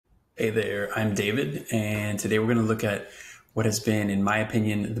Hey there, I'm David, and today we're going to look at what has been, in my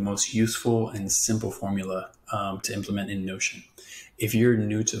opinion, the most useful and simple formula to implement in Notion. If you're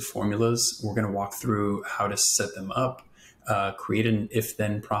new to formulas, we're going to walk through how to set them up, create an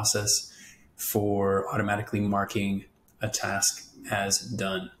if-then process for automatically marking a task as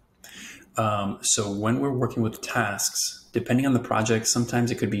done. So when we're working with tasks, depending on the project,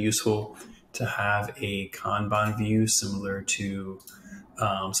 sometimes it could be useful to have a Kanban view similar to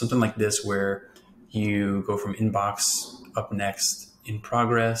something like this, where you go from inbox up next, in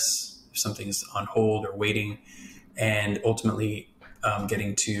progress, if something's on hold or waiting, and ultimately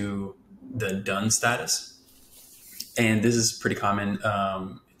getting to the done status. And this is pretty common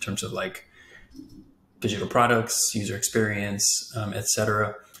in terms of like digital products, user experience,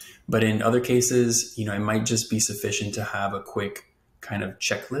 etc. But in other cases, it might just be sufficient to have a quick kind of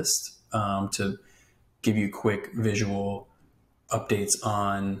checklist to give you quick visual updates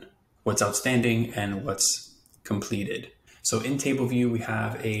on what's outstanding and what's completed. So in table view, we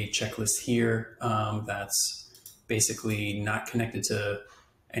have a checklist here that's basically not connected to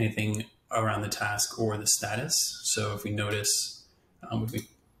anything around the task or the status. So if we notice, if we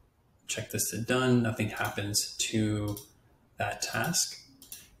check this to done, nothing happens to that task.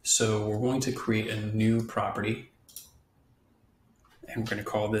 So we're going to create a new property, and we're going to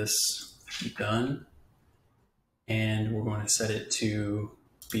call this done. And we're going to set it to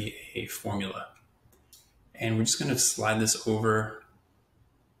be a formula. And we're just going to slide this over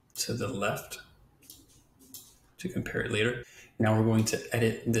to the left to compare it later. Now we're going to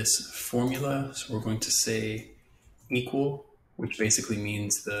edit this formula. So we're going to say equal, which basically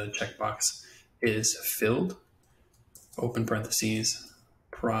means the checkbox is filled, open parentheses,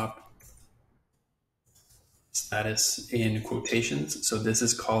 prop, status in quotations. So this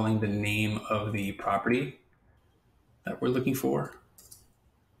is calling the name of the property that we're looking for,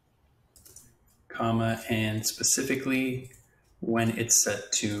 comma, and specifically when it's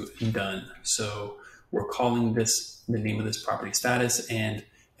set to done. So we're calling this the name of this property status, and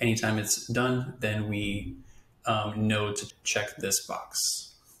anytime it's done, then we know to check this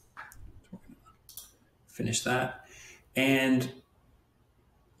box. So we're gonna finish that, and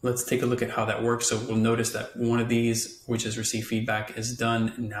let's take a look at how that works. So we'll notice that one of these, which is receive feedback, is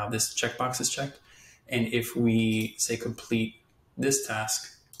done, and now this checkbox is checked. And if we say complete this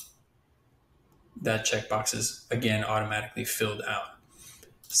task, that checkbox is again automatically filled out.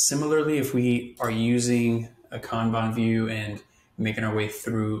 Similarly, if we are using a Kanban view and making our way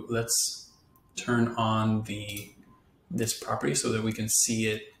through, let's turn on this property so that we can see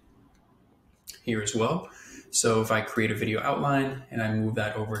it here as well. So if I create a video outline and I move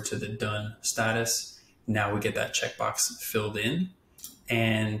that over to the done status, now we get that checkbox filled in,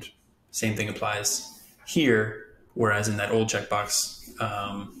 and same thing applies here, whereas in that old checkbox,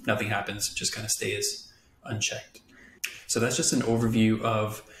 nothing happens, just kind of stays unchecked. So that's just an overview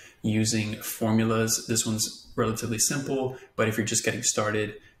of using formulas. This one's relatively simple, but if you're just getting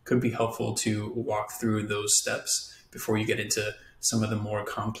started, could be helpful to walk through those steps before you get into some of the more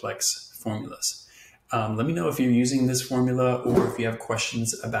complex formulas. Let me know if you're using this formula or if you have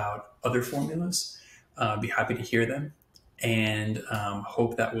questions about other formulas. I'd be happy to hear them, and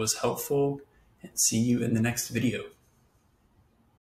hope that was helpful. And see you in the next video.